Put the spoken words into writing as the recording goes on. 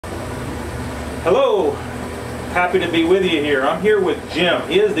Hello, happy to be with you here. I'm here with Jim.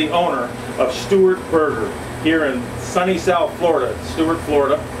 He is the owner of Stewart Burger here in sunny South Florida, Stewart,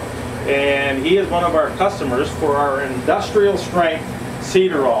 Florida. And he is one of our customers for our industrial strength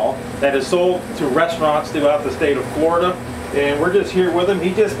Cedar that is sold to restaurants throughout the state of Florida. And we're just here with him.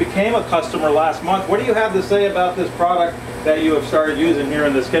 He just became a customer last month. What do you have to say about this product that you have started using here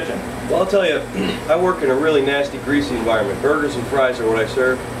in this kitchen? Well, I'll tell you, I work in a really nasty, greasy environment. Burgers and fries are what I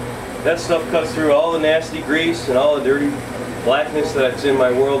serve. That stuff cuts through all the nasty grease and all the dirty blackness that's in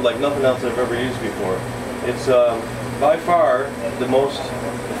my world like nothing else I've ever used before. It's by far the most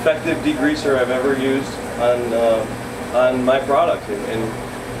effective degreaser I've ever used on my product.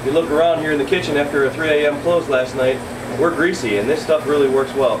 And you look around here in the kitchen after a 3 a.m. close last night, we're greasy, and this stuff really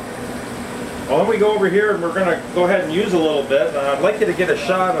works well. Well, then we go over here and we're going to go ahead and use a little bit. I'd like you to get a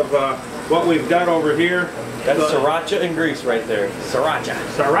shot of what we've got over here. That's sriracha and grease right there. Sriracha.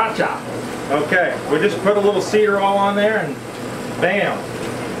 Sriracha. Okay, we just put a little cedar all on there and bam.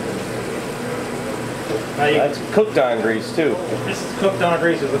 Now That's cooked on grease too. This is cooked on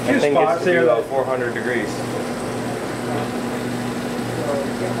grease. There's a few spots here about 400 degrees.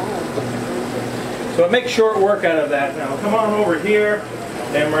 So it makes short work out of that. Now come on over here,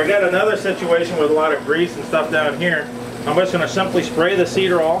 and we've got another situation with a lot of grease and stuff down here. I'm just going to simply spray the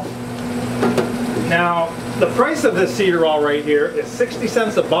Cedar. Now the price of this Cedar right here is 60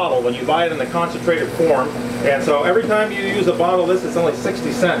 cents a bottle when you buy it in the concentrated form, and so every time you use a bottle of this, it's only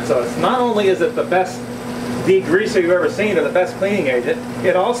 60 cents. So it's not only is it the best degreaser you've ever seen or the best cleaning agent,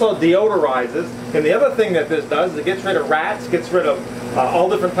 it also deodorizes. And the other thing that this does is it gets rid of rats, gets rid of all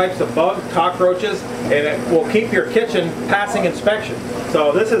different types of bugs, cockroaches, and it will keep your kitchen passing inspection.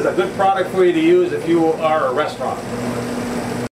 So this is a good product for you to use if you are a restaurant.